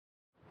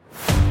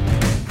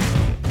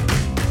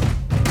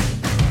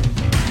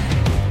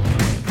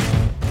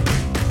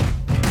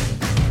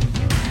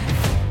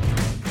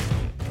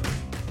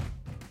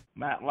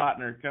Matt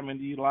Lautner coming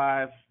to you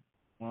live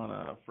on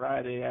a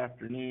Friday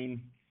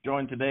afternoon.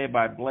 Joined today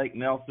by Blake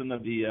Nelson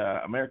of the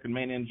American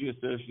Maine Anjou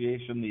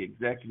Association, the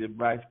Executive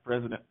Vice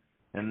President,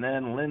 and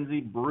then Lindsey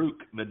Broek,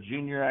 the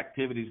Junior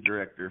Activities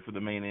Director for the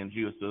Maine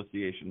Anjou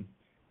Association.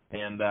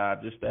 And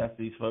just ask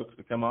these folks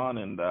to come on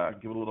and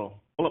give a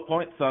little bullet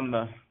points on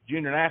the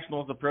Junior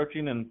Nationals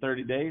approaching in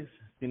 30 days.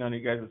 Seen on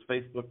you guys'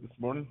 Facebook this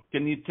morning.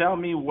 Can you tell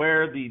me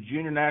where the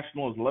Junior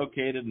National is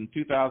located in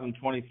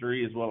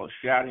 2023, as well as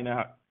shouting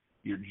out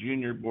your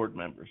junior board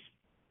members?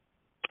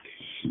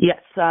 Yes.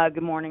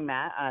 Good morning,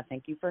 Matt.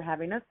 Thank you for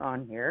having us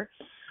on here.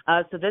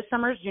 So this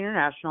summer's Junior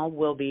National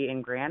will be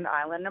in Grand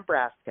Island,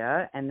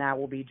 Nebraska, and that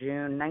will be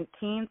June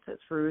 19th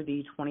through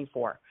the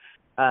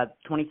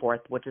 24th,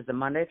 which is a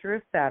Monday through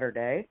a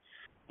Saturday.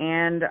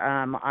 And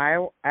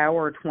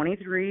our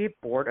 23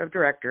 board of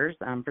directors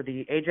for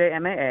the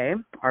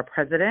AJMAA, our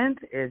president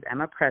is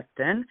Emma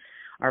Preston,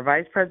 our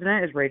vice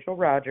president is Rachel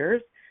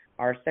Rogers,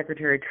 our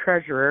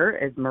secretary-treasurer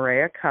is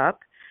Maria Cupp,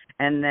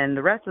 and then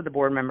the rest of the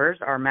board members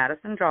are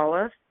Madison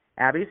Jolliffe,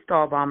 Abby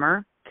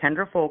Stahlbaumer,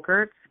 Kendra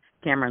Folkerts,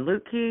 Cameron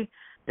Lutke,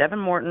 Devin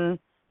Morton,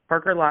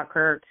 Parker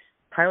Lockhart,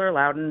 Tyler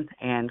Loudon,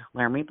 and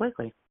Laramie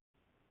Blakely.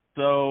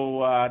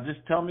 So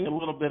just tell me a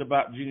little bit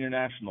about Junior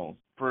Nationals.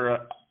 For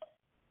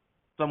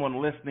someone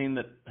listening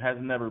that has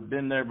never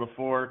been there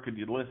before, could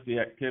you list the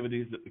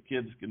activities that the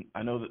kids can?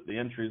 I know that the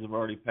entries have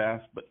already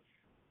passed, but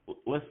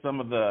list some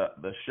of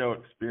the show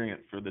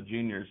experience for the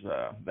juniors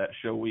that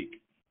show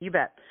week. You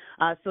bet.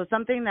 So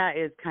something that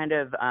is kind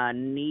of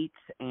neat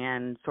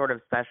and sort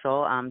of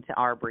special to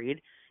our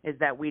breed is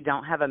that we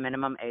don't have a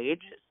minimum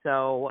age.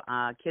 So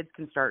kids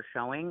can start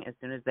showing as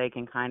soon as they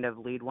can kind of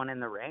lead one in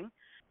the ring.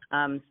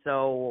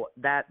 So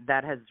that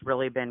has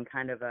really been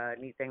kind of a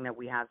neat thing that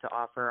we have to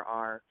offer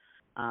our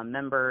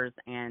members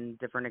and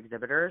different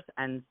exhibitors.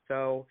 And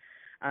so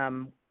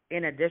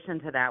in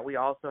addition to that, we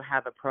also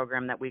have a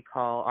program that we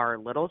call our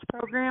Littles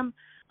program,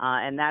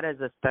 and that is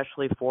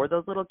especially for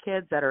those little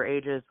kids that are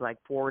ages like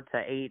 4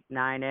 to 8,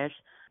 9-ish.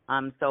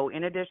 So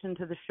in addition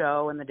to the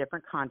show and the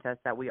different contests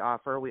that we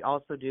offer, we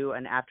also do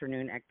an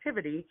afternoon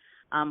activity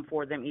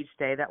for them each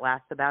day that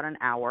lasts about an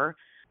hour.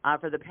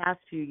 For the past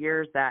few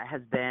years, that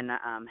has been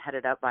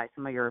headed up by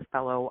some of your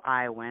fellow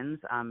Iowans,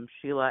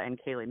 Sheila and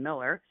Kayla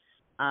Miller.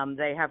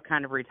 They have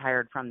kind of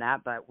retired from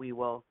that, but we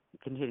will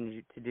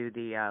continue to do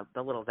the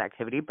Littles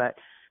activity. But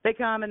they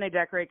come and they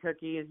decorate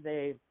cookies.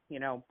 They,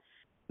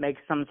 make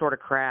some sort of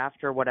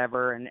craft or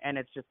whatever, and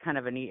it's just kind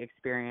of a neat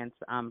experience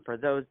for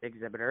those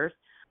exhibitors.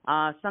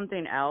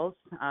 Something else,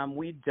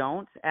 we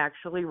don't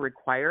actually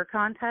require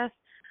contests.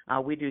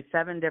 We do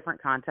 7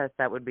 different contests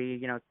that would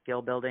be,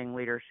 skill building,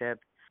 leadership,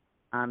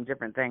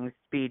 different things,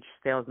 speech,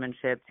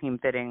 salesmanship, team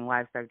fitting,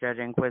 livestock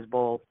judging, quiz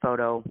bowl,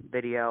 photo,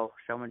 video,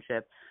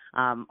 showmanship,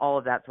 all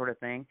of that sort of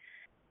thing.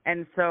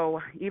 And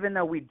so even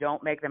though we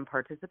don't make them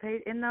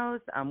participate in those,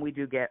 we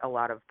do get a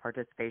lot of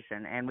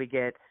participation, and we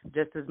get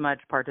just as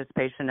much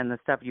participation in the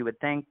stuff you would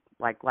think,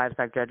 like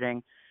livestock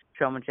judging,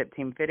 showmanship,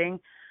 team fitting.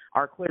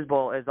 Our quiz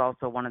bowl is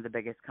also one of the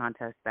biggest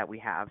contests that we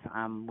have.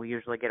 We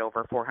usually get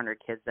over 400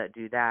 kids that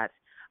do that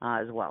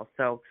as well.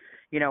 So,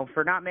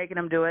 for not making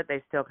them do it,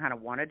 they still kind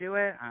of want to do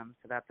it.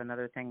 So that's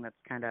another thing that's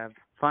kind of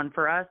fun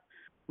for us.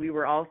 We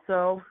were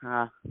also,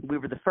 we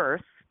were the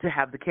first to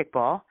have the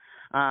kickball.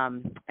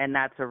 And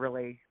that's a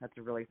really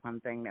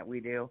fun thing that we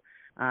do,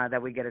 that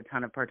we get a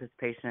ton of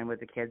participation in with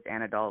the kids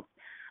and adults.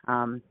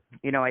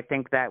 I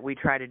think that we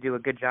try to do a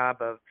good job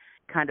of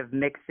kind of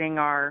mixing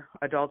our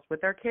adults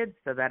with our kids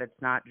so that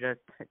it's not just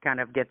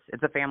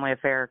it's a family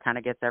affair, kind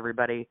of gets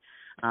everybody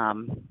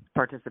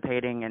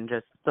participating, and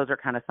just those are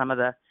kind of some of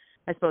the,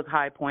 I suppose,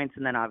 high points.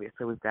 And then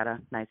obviously we've got a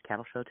nice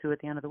cattle show too at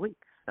the end of the week.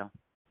 So.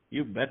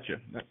 You betcha.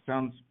 That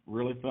sounds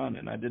really fun,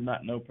 and I did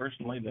not know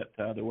personally that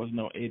there was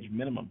no age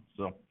minimum.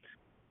 So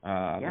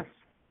yes.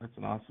 That's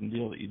an awesome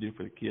deal that you do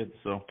for the kids.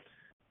 So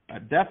I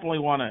definitely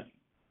want to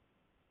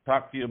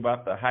talk to you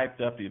about the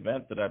hyped up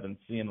event that I've been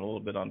seeing a little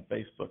bit on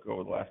Facebook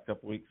over the last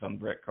couple of weeks on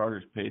Brett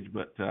Carter's page.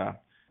 But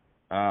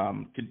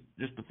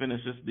just to finish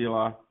this deal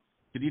off,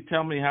 could you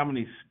tell me how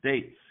many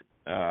states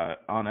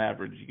on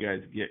average you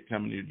guys get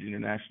coming to your Junior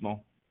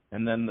National,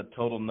 and then the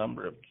total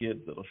number of kids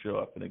that will show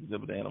up and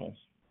exhibit animals?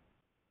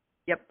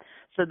 Yep.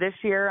 So this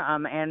year,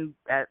 and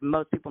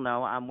most people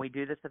know, we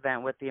do this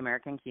event with the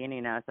American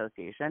Chianina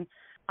Association.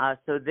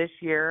 So this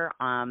year,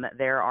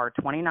 there are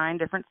 29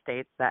 different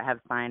states that have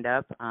signed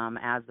up.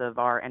 As of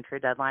our entry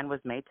deadline was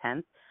May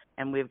 10th,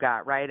 and we've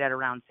got right at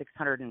around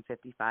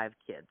 655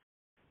 kids.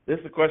 This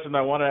is a question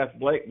I want to ask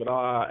Blake, but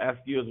I'll ask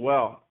you as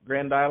well.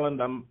 Grand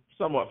Island, I'm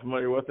somewhat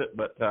familiar with it,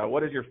 but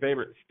what is your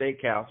favorite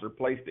steakhouse or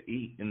place to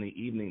eat in the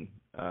evening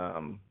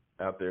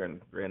out there in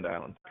Grand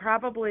Island?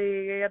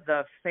 Probably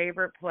the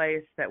favorite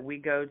place that we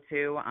go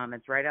to,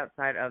 it's right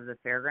outside of the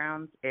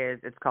fairgrounds,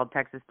 it's called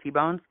Texas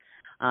T-Bones,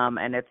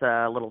 and it's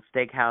a little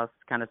steakhouse,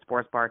 kind of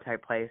sports bar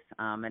type place,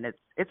 and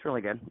it's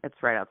really good. It's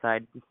right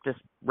outside, just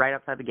right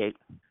outside the gate.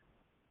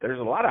 There's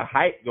a lot of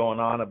hype going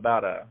on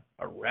about a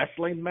a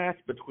wrestling match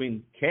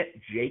between Kent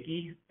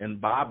Jaecke and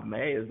Bob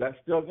May. Is that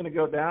still going to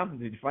go down?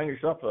 Did you find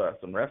yourself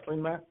some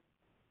wrestling match?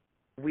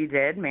 We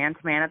did,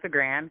 man-to-man at the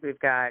Grand. We've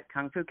got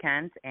Kung Fu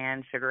Kent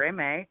and Sugar Ray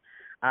May.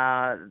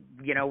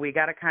 We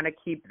got to kind of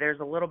keep, there's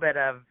a little bit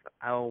of,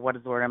 what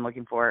is the word I'm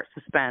looking for,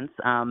 suspense.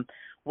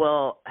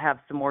 We'll have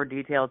some more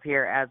details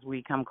here as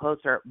we come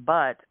closer,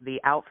 but the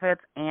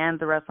outfits and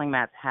the wrestling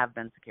mats have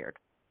been secured.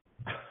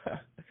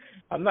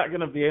 I'm not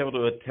going to be able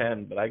to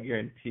attend, but I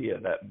guarantee you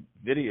that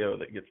video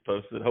that gets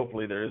posted,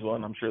 hopefully there is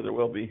one, I'm sure there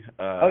will be.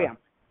 Oh, yeah.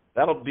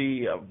 That'll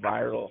be a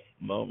viral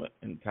moment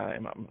in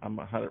time. I'm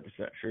 100%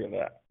 sure of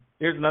that.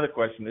 Here's another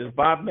question. Is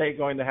Bob May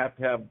going to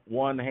have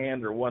one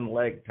hand or one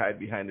leg tied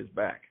behind his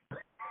back?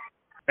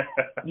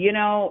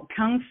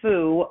 Kung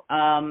Fu,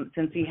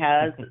 since he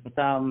has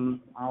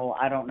some,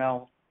 I don't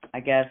know, I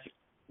guess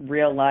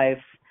real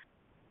life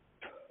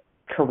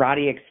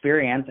karate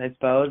experience, I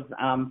suppose,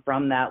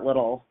 from that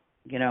little,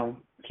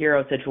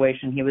 hero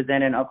situation he was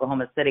in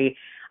Oklahoma City.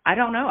 I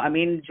don't know. I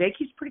mean,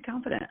 Jaecke's pretty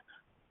confident.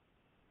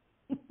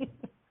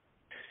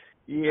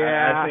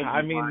 Yeah,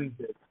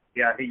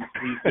 he's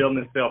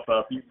building himself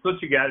up. That's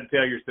what you got to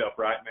tell yourself,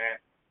 right, man?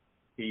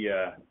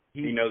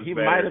 He knows he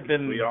better. might have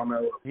been. We all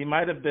know. He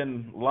might have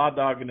been law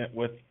dogging it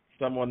with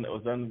someone that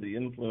was under the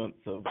influence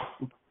of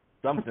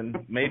something,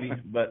 maybe.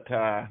 But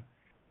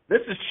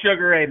this is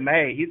Sugar Ray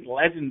May. He's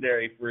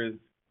legendary for his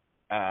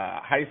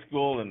high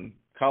school and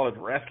college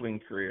wrestling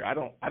career. I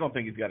don't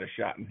think he's got a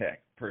shot in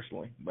heck,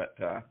 personally. But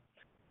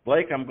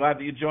Blake, I'm glad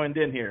that you joined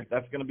in here.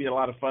 That's going to be a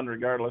lot of fun,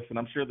 regardless. And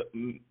I'm sure that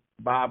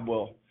Bob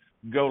will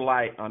go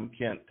light on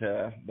Kent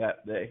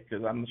that day,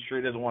 because I'm sure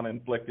he doesn't want to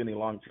inflict any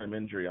long-term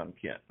injury on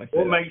Kent.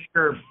 We'll make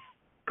sure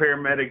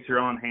paramedics are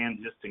on hand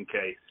just in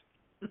case.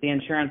 The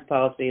insurance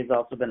policy has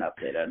also been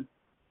updated.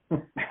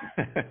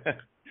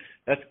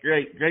 That's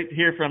great. Great to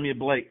hear from you,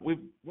 Blake. We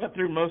went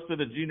through most of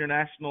the Junior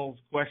Nationals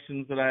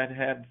questions that I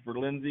had for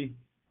Lindsey.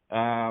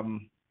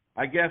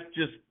 I guess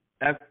just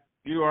as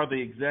you are the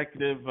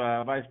executive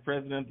vice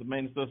president of the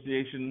Maine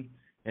Association,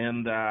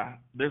 and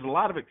there's a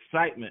lot of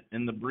excitement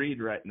in the breed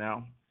right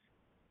now.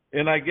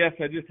 And I guess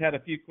I just had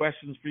a few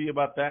questions for you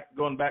about that.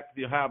 Going back to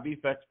the Ohio Beef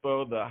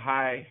Expo, the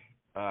high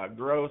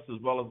gross as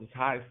well as the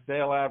high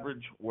sale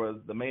average was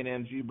the Maine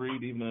Anjou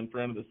breed, even in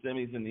front of the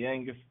semis and the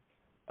Angus.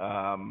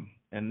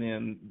 And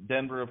then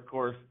Denver, of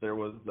course, there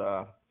was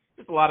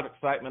just a lot of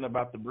excitement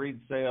about the breed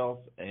sales,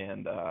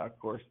 and of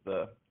course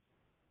the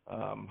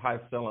high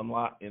selling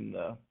lot in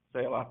the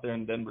sale out there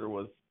in Denver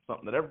was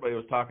something that everybody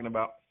was talking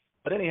about.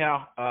 But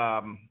anyhow,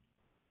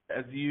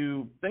 as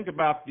you think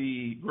about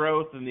the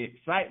growth and the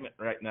excitement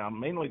right now,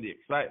 mainly the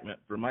excitement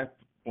from my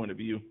point of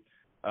view,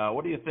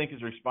 what do you think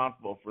is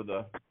responsible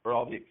for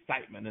all the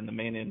excitement in the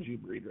Maine Anjou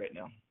breed right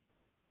now?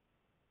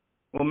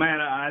 Well,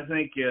 man, I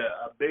think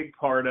a big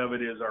part of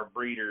it is our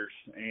breeders,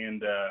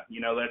 and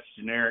that's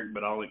generic,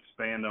 but I'll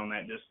expand on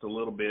that just a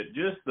little bit.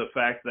 Just the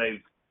fact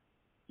they've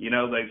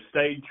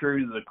stayed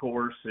true to the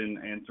course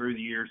and through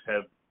the years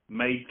have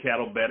made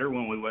cattle better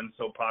when we wasn't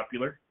so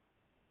popular,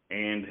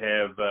 and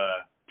have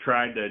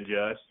tried to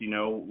adjust.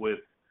 With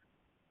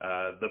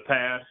the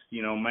past,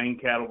 Maine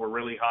cattle were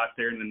really hot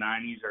there in the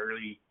 90s,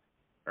 early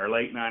or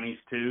late 90s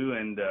too,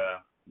 and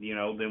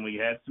then we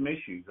had some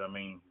issues. I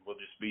mean, we'll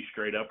just be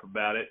straight up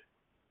about it.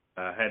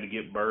 Had to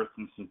get birth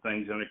and some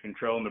things under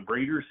control, and the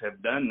breeders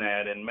have done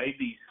that and made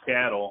these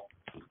cattle,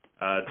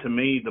 to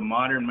me, the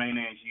modern Maine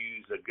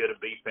Anjou's as good a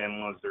beef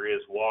animal as there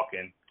is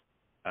walking,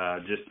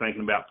 just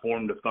thinking about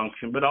form to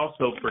function, but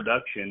also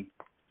production,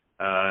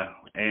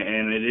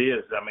 and it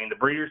is. I mean, the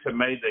breeders have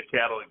made the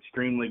cattle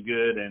extremely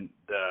good and,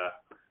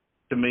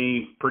 to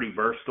me, pretty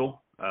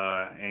versatile,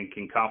 and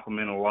can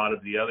complement a lot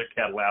of the other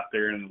cattle out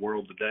there in the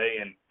world today,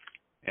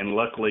 and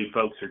luckily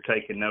folks are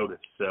taking notice.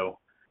 So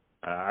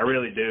I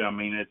really do. I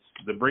mean, it's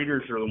the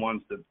breeders are the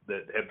ones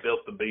that have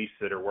built the beasts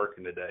that are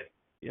working today.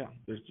 Yeah,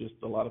 there's just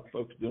a lot of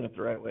folks doing it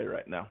the right way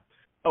right now.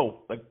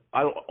 Oh,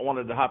 I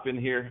wanted to hop in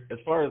here. As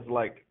far as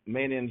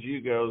Maine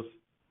Anjou goes,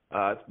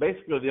 it's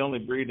basically the only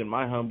breed, in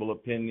my humble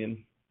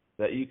opinion,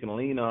 that you can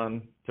lean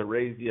on to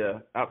raise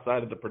you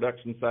outside of the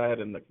production side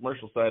and the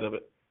commercial side of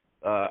it.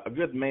 A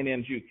good Maine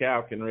Anjou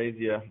cow can raise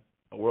you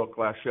a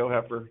world-class show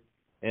heifer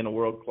and a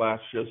world-class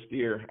show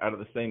steer out of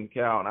the same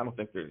cow, and I don't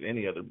think there's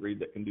any other breed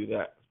that can do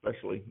that,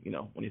 especially,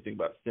 when you think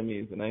about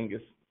Simies and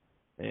Angus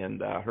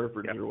and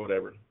Herefords or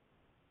whatever.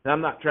 And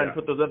I'm not trying to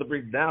put those other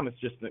breeds down. It's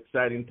just an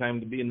exciting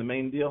time to be in the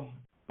Maine deal,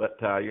 but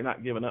you're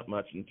not giving up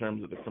much in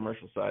terms of the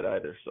commercial side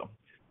either. So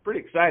pretty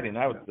exciting,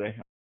 I would say.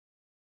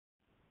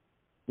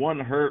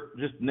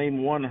 Just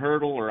name one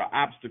hurdle or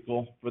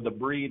obstacle for the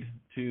breed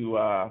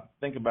to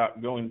think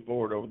about going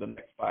forward over the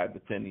next 5 to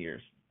 10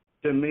 years.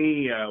 To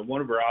me,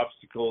 one of our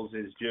obstacles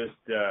is just,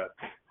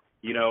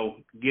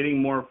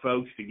 getting more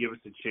folks to give us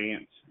a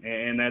chance.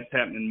 And that's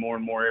happening more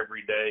and more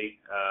every day.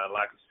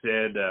 Like I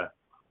said,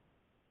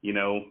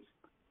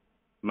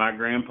 my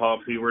grandpa,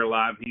 if he were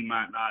alive, he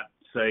might not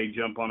say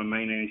jump on a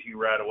Maine Anjou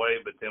right away.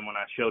 But then when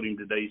I showed him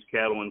today's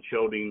cattle and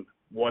showed him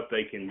what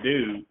they can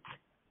do,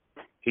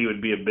 he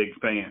would be a big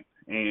fan.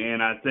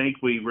 And I think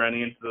we run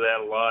into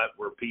that a lot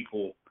where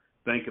people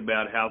think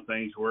about how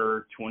things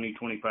were 20,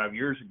 25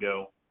 years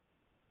ago.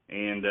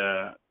 And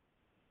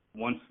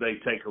once they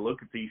take a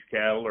look at these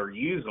cattle or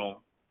use them,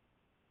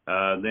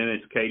 then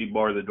it's Katie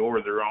bar the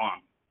door, they're on.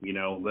 You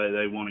know,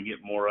 they want to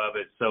get more of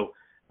it. So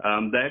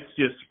that's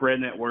just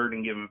spreading that word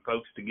and giving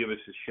folks to give us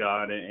a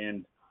shot.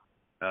 And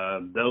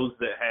those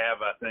that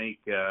have, I think,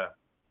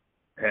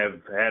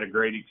 have had a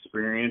great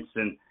experience.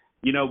 And,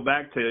 you know,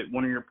 back to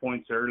one of your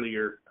points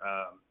earlier,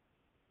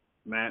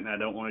 Matt, and I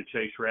don't want to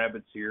chase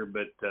rabbits here,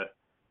 but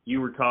you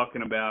were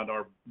talking about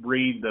our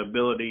breed, the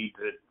ability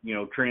to, you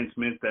know,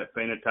 transmit that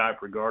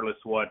phenotype regardless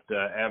what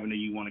avenue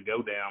you want to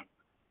go down.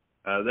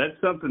 That's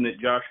something that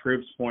Josh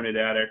Cripps pointed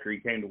out after he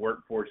came to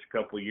work for us a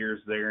couple of years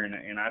there,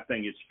 and I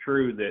think it's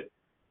true that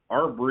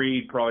our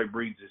breed probably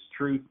breeds as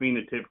true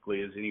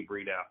phenotypically as any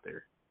breed out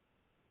there.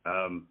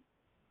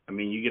 I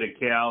mean, you get a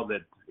cow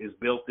that is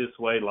built this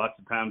way, lots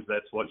of times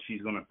that's what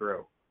she's going to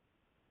throw,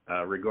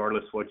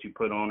 regardless what you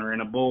put on her,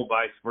 and a bull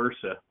vice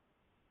versa.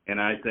 And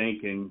I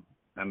think, and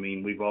I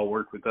mean, we've all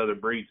worked with other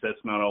breeds,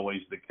 that's not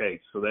always the case.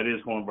 So that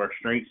is one of our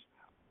strengths.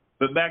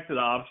 But back to the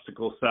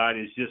obstacle side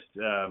is just,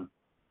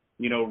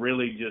 you know,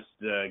 really just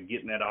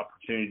getting that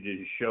opportunity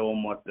to show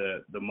them what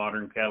the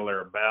modern cattle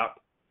are about,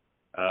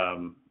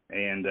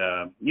 and,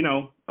 you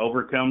know,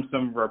 overcome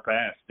some of our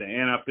past.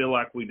 And I feel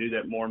like we do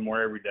that more and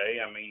more every day.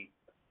 I mean,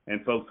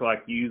 and folks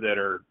like you that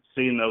are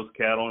seeing those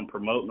cattle and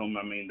promoting them,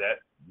 I mean,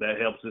 that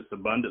helps us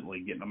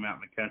abundantly getting them out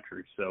in the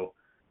country. So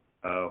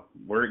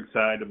we're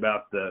excited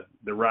about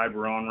the ride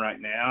we're on right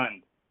now,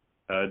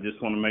 and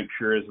just want to make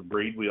sure as a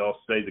breed we all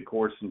stay the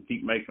course and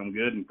keep making them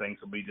good, and things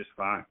will be just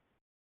fine.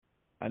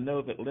 I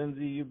know that,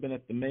 Lindsey, you've been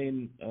at the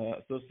Maine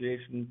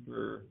Association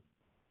for,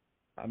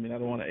 I mean, I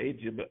don't want to age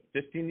you, but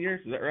 15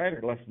 years, is that right,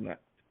 or less than that?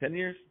 10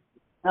 years?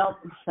 Nope,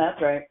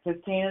 that's right.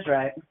 15 is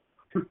right.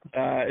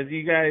 As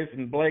you guys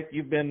and Blake,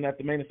 you've been at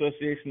the Maine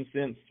Association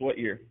since what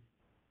year?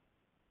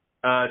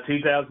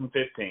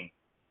 2015.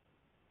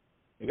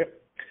 Okay.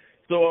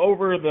 So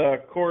over the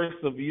course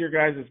of your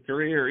guys'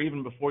 career,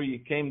 even before you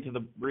came to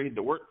the breed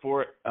to work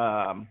for it,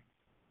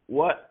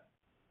 what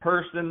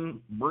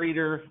person,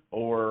 breeder,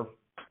 or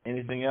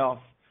anything else,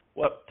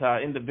 what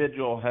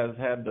individual has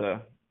had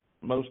the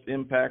most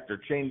impact or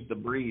changed the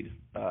breed?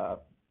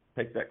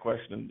 Take that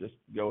question and just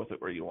go with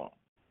it where you want.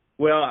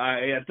 Well,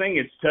 I think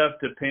it's tough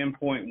to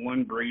pinpoint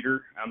one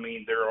breeder. I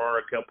mean, there are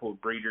a couple of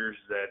breeders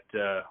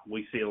that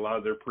we see a lot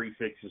of their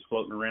prefixes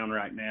floating around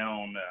right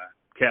now on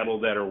cattle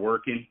that are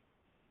working,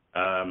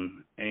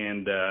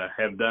 and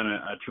have done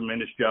a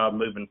tremendous job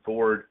moving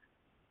forward.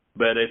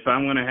 But if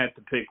I'm going to have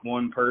to pick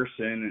one person,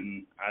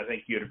 and I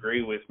think you'd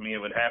agree with me, it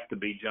would have to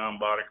be John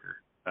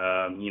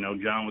Boddicker. You know,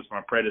 John was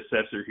my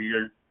predecessor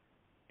here,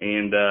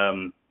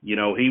 and, you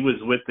know, he was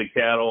with the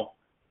cattle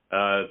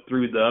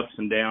through the ups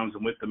and downs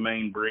and with the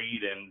Maine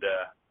breed. And,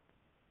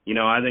 you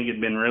know, I think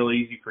it'd been real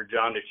easy for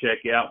John to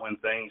check out when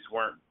things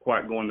weren't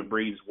quite going the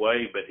breed's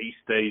way, but he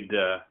stayed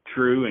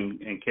true and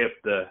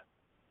kept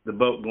the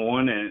boat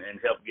going and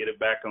helped get it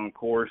back on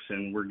course,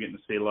 and we're getting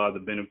to see a lot of the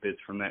benefits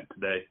from that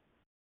today.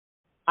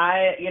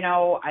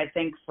 I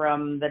think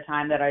from the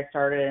time that I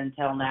started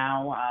until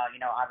now,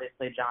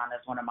 obviously John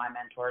is one of my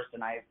mentors,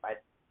 and I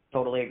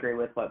totally agree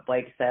with what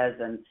Blake says.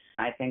 And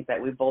I think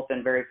that we've both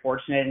been very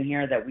fortunate in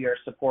here that we are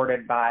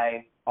supported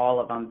by all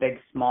of them, big,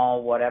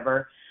 small,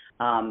 whatever.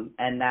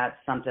 And that's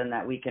something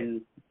that we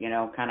can,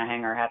 kind of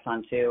hang our hats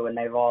on too. And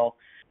they've all,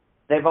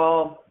 they're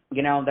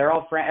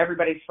all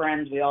everybody's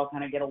friends. We all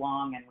kind of get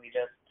along, and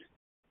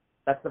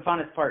that's the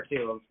funnest part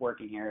too of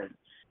working here.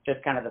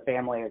 Just kind of the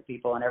family of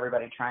people and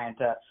everybody trying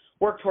to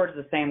work towards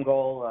the same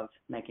goal of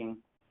making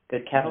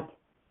good cattle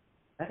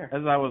better.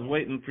 As I was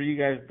waiting for you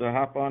guys to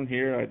hop on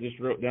here, I just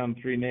wrote down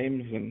 3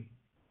 names, and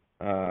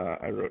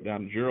I wrote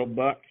down Gerald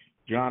Buck,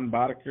 John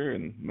Boddicker,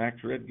 and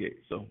Max Redgate.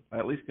 So I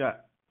at least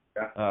got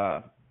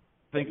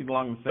thinking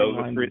along the same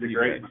lines as you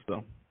guys.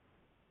 So,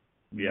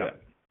 yeah.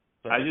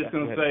 So I was just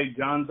going to say,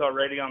 John's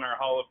already on our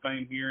Hall of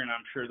Fame here, and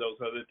I'm sure those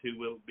other 2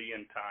 will be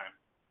in time.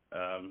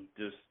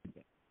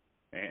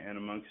 And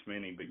amongst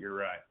many, but you're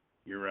right.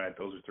 You're right.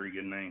 Those are 3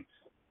 good names.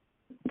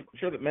 I'm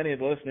sure that many of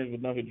the listeners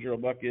would know who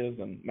Gerald Buck is,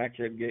 and Max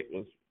Redgate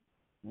was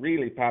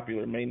really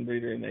popular Maine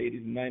breeder in the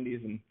 80s and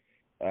 90s,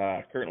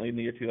 and currently in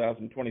the year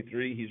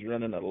 2023, he's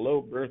running a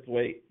low birth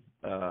weight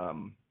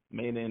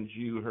Maine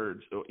Anjou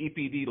herd, so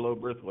EPD low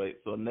birth weight,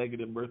 so a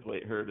negative birth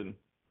weight herd, and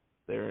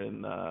they're in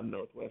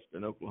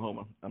northwestern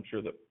Oklahoma. I'm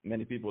sure that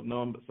many people would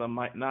know him, but some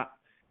might not.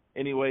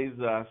 Anyways,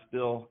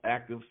 still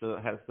active, so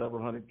has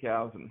several hundred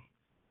cows, and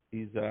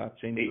he's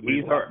changed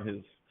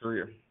his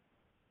career.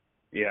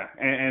 Yeah,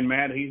 and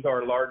Matt, he's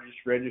our largest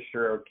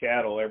registrar of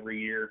cattle every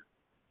year.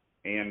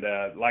 And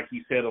like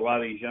you said, a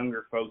lot of these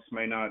younger folks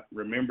may not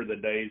remember the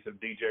days of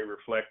DJ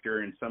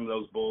Reflector and some of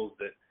those bulls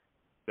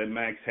that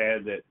Max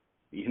had that,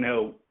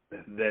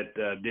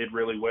 did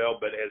really well,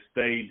 but has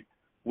stayed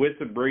with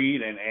the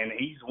breed. And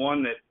he's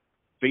one that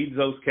feeds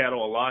those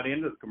cattle a lot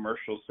into the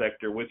commercial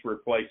sector with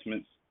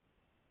replacements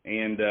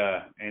and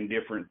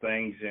different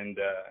things, and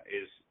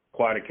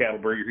quite a cattle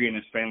breeder. He and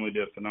his family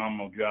do a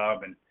phenomenal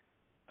job,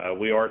 and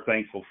we are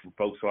thankful for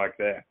folks like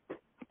that.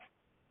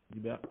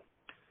 You bet.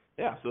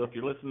 Yeah, so if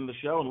you're listening to the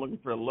show and looking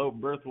for a low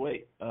birth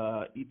weight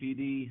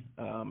EPD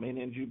Maine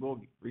Anjou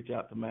bull, reach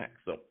out to Max.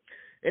 So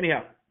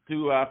anyhow,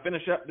 to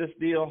finish up this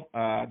deal,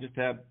 I just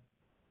had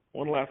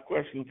one last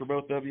question for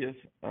both of you.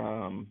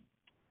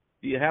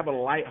 Do you have a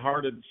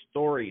lighthearted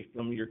story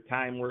from your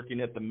time working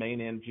at the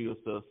Maine Anjou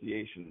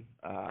Association?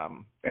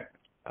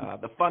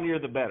 The funnier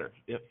the better.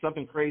 If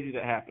something crazy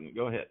that happened,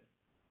 go ahead.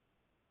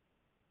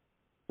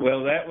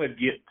 Well, that would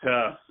get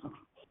tough.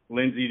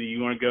 Lindsey, do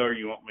you want to go or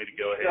you want me to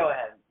go ahead? Go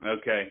ahead.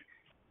 Okay.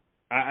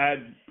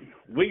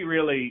 We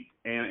really,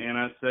 and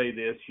I say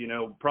this, you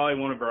know, probably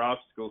one of our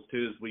obstacles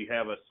too is we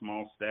have a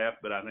small staff,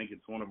 but I think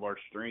it's one of our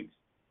strengths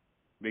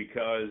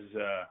because,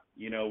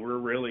 you know, we're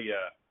really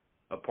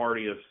a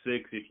party of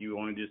 6 if you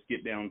want to just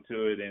get down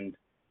to it. And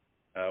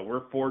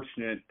we're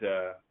fortunate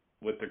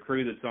with the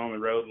crew that's on the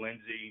road,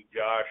 Lindsey,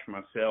 Josh,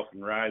 myself,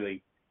 and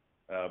Riley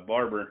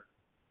Barber.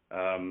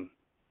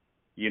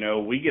 You know,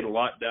 we get a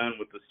lot done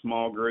with a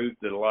small group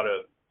that a lot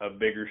of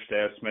bigger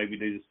staffs maybe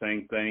do the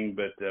same thing,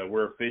 but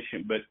we're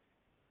efficient. But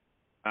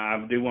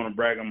I do want to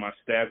brag on my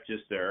staff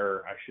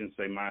or I shouldn't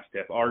say my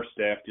staff, our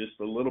staff just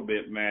a little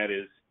bit, Matt,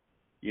 is,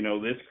 you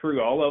know, this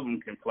crew, all of them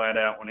can flat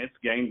out, when it's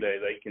game day,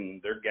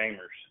 they're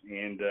gamers.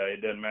 And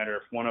it doesn't matter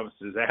if one of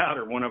us is out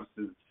or one of us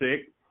is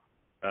sick.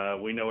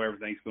 We know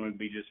everything's going to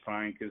be just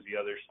fine because the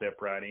others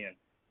step right in.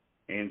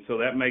 And so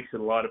that makes it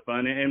a lot of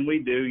fun. And we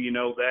do, you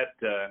know,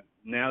 that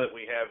now that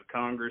we have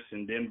Congress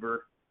in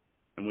Denver,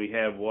 and we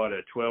have,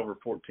 a 12 or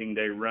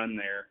 14-day run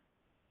there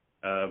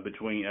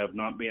between of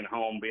not being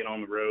home, being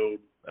on the road,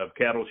 of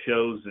cattle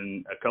shows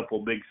and a couple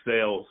of big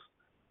sales,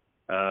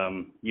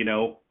 you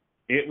know,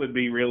 it would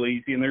be real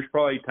easy. And there's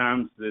probably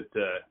times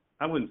that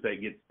I wouldn't say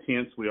it gets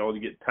tense. We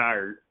always get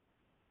tired,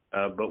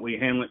 but we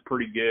handle it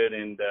pretty good.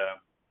 And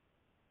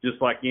just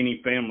like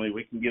any family,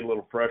 we can get a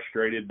little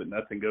frustrated, but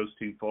nothing goes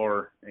too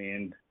far.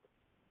 And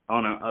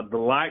on the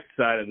light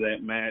side of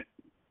that, Matt,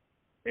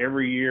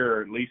 every year,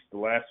 or at least the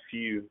last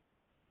few,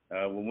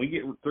 when we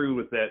get through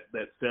with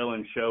that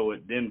selling show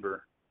at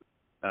Denver,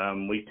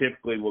 we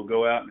typically will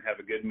go out and have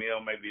a good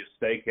meal, maybe a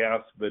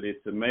steakhouse, but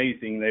it's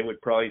amazing. They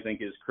would probably think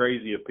it's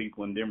crazy if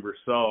people in Denver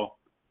saw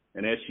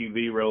an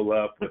SUV roll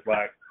up with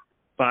like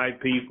 5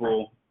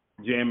 people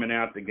jamming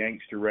out the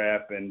gangster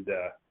rap and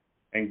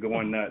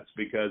going nuts,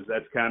 because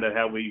that's kind of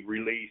how we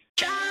release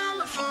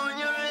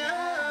California.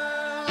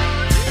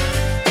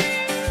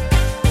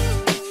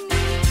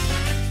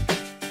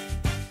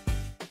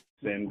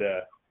 And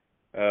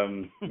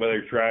whether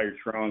it's right or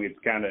wrong, it's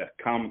kind of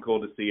comical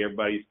to see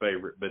everybody's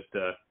favorite. But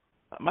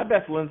my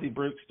best Lindsey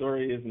Broek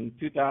story is in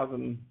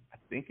 2000, I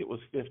think it was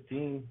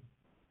 15,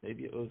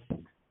 maybe it was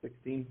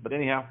 16. But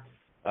anyhow,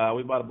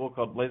 we bought a bull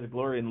called Blaze of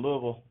Glory in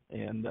Louisville,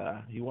 and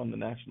he won the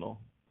National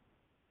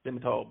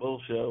Simmental Bull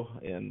Show.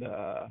 And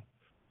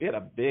we had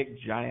a big,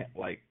 giant,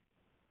 like,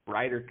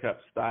 Ryder Cup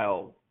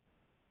style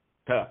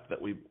cup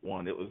that we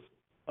won. It was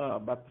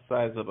about the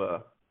size of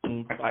a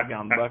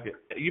 5-gallon bucket.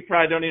 You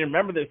probably don't even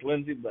remember this,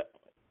 Lindsey, but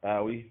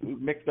we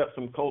mixed up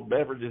some cold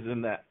beverages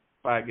in that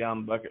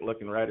 5-gallon bucket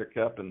looking Ryder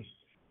Cup, and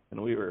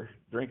we were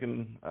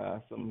drinking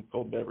some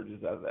cold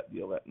beverages out of that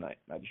deal that night.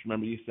 And I just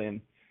remember you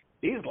saying,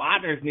 these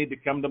Lodgers need to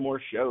come to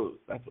more shows.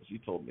 That's what you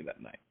told me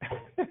that night.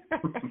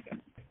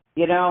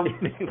 You know,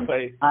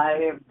 anyway,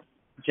 I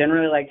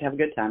generally like to have a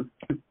good time.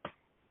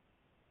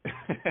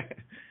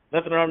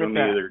 Nothing wrong with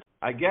that. Either.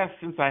 I guess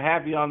since I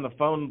have you on the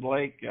phone,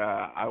 Blake,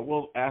 I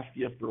will ask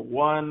you for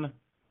one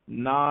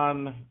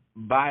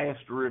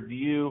non-biased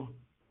review.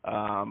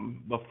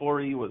 Before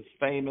he was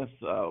famous,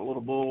 a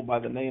little bull by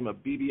the name of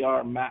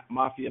BBR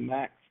Mafia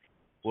Max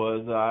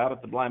was out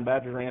at the Blind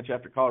Badger Ranch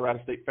after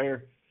Colorado State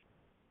Fair.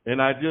 And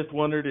I just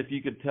wondered if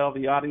you could tell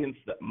the audience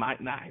that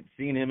might not have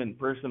seen him in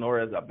person or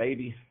as a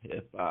baby,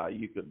 if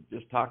you could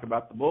just talk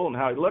about the bull and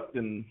how he looked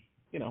and,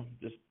 you know,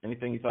 just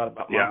anything you thought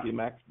about Mafia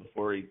Max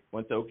before he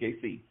went to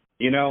OKC.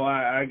 You know,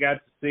 I got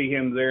to see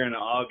him there in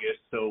August,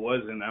 so it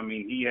wasn't, I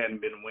mean, he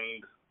hadn't been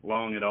weaned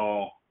long at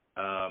all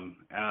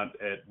out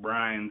at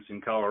Bryan's in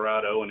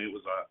Colorado, and it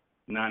was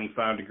a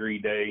 95-degree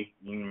day,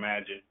 you can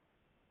imagine.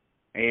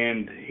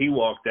 And he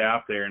walked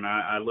out there, and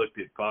I looked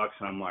at Fox,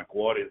 and I'm like,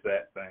 what is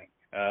that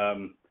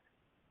thing?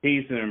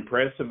 He's an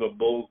impressive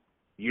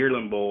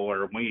yearling bull,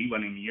 or he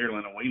wasn't even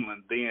yearling, a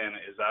weanling then,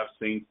 as I've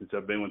seen since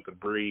I've been with the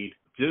breed.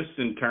 Just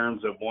in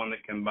terms of one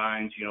that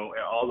combines, you know,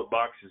 all the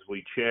boxes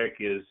we check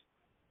is,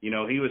 you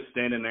know, he was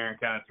standing there and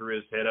kind of threw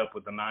his head up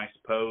with a nice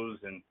pose.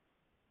 And,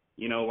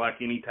 you know, like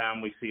any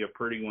time we see a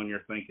pretty one,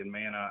 you're thinking,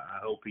 man, I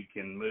hope he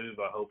can move.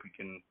 I hope he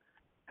can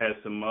have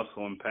some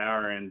muscle and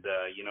power. And,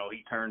 you know,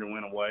 he turned and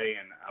went away,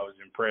 and I was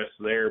impressed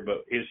there.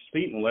 But his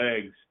feet and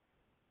legs,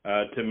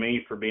 to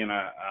me, for being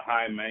a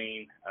high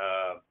Maine,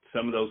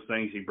 some of those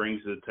things he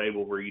brings to the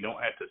table where you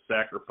don't have to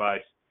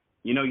sacrifice.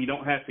 You know, you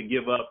don't have to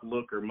give up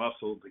look or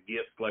muscle to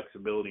get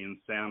flexibility and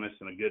soundness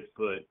and a good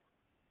foot.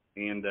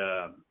 And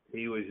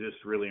he was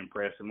just really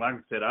impressive. Like I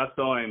said, I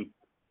saw him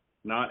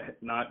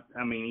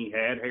I mean, he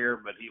had hair,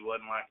 but he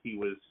wasn't like he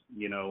was,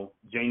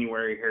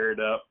 January haired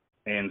up,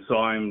 and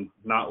saw him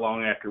not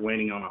long after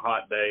winning on a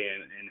hot day,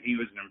 and he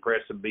was an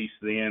impressive beast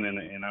then,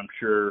 and I'm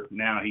sure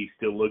now he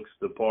still looks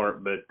the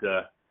part, but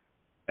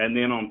and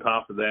then on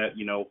top of that,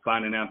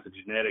 finding out the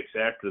genetics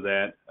after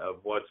that of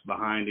what's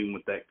behind him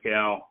with that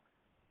cow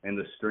and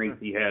the strength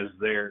he has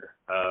there,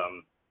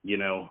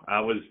 I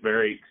was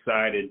very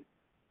excited.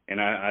 And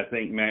I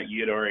think, Matt,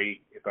 you'd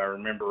already, if I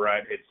remember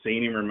right, had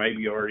seen him or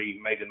maybe already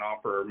made an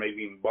offer or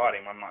maybe even bought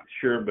him. I'm not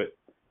sure, but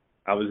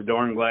I was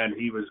darn glad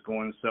he was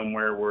going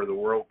somewhere where the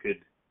world could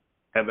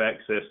have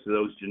access to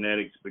those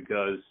genetics,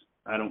 because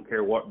I don't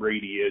care what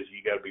breed he is,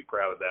 you got to be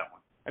proud of that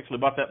one. Actually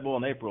bought that bull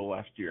in April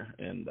last year.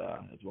 And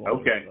as well.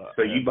 Okay,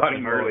 so you bought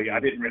him early. I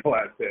didn't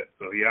realize that,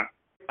 so yeah.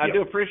 I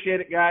do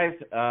appreciate it, guys.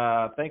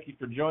 Thank you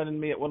for joining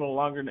me. It went a little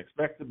longer than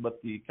expected,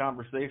 but the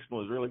conversation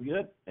was really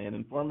good and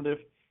informative.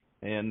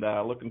 And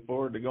looking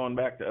forward to going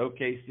back to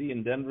OKC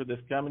and Denver this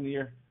coming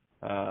year.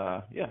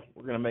 We're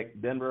going to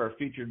make Denver our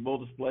featured bull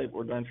display, but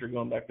we're darn sure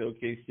going back to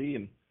OKC,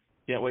 and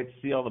can't wait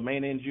to see all the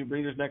Maine Anjou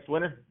breeders next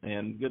winter.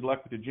 And good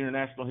luck with the Junior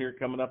National here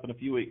coming up in a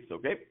few weeks,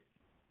 okay?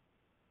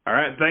 All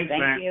right, thanks,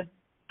 Matt. Thank you.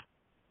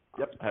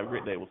 Yep, have a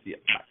great day. We'll see you.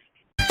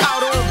 Bye.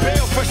 Out on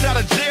bail, fresh out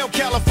of jail,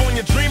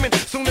 California dreaming.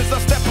 Soon as I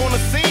step on the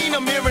scene,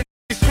 I'm hearing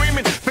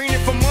screaming,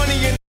 fiending for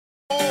money and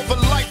all the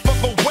life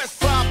of a West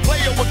Side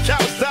player with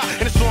cows die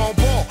and a strong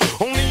ball.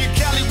 Only in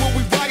Cali will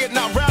we riot,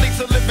 not rally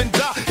to live and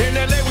die. In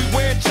LA we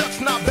wear chucks,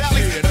 not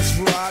valleys. Yeah, that's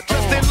right.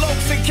 Dressed in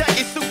locs and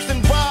khaki suits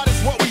and ride is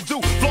what we do.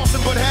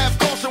 Flossing but have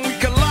caution, we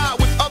collide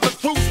with other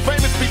crews,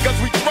 famous because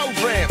we throw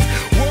grams.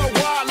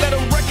 Worldwide, let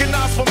them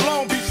recognize from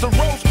Long Beach to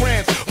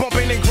Rosecrans.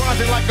 Bumping and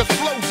grinding like a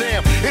slow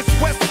jam. It's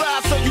West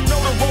Side, so you know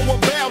the road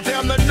will bow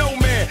down to no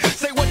man.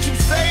 Say what you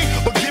say,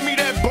 but give me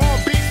that bomb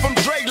beat from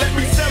Dre. Let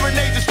me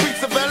serenade the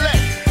streets of LA.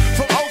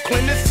 From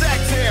Oakland to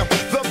Sacktown,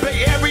 the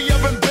Bay Area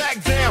and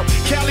back down.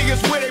 Cali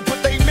is where they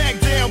put they Mac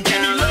down. Give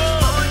me love.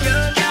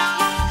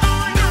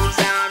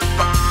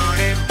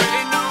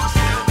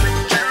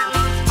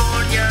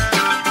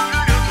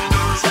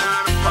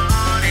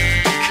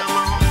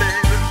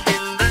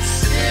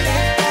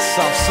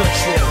 South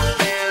Central.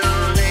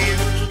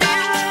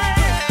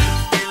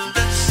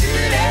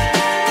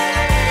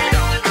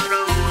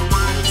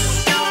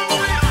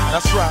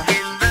 That's right.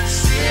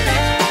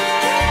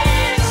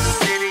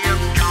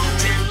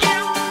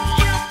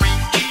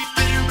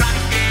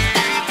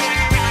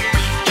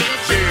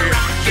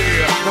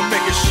 Now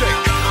make it shake.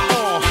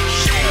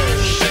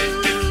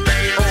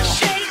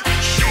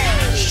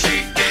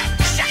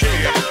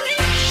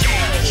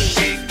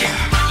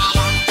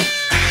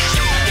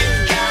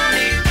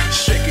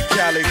 Shake it,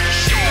 Cali.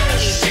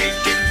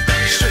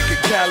 Shake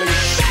it, Cali.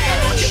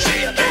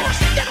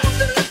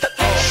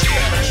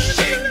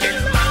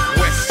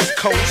 West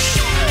Coast.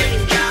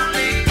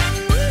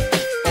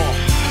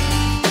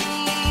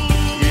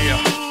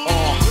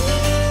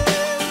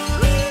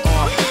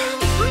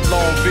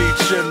 Long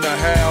Beach in the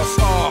house,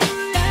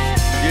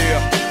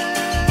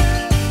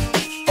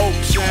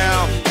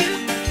 Oaktown,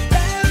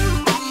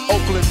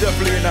 Oakland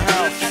definitely in the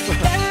house.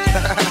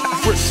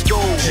 Frisco,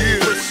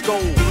 Frisco,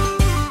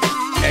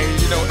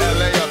 and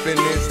LA up in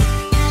this.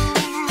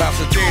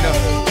 Pasadena,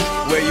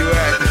 where you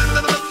at?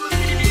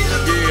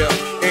 Yeah,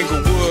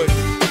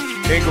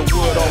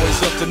 Inglewood always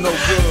up to no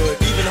good.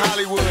 Even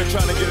Hollywood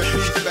trying to get a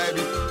piece,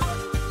 baby.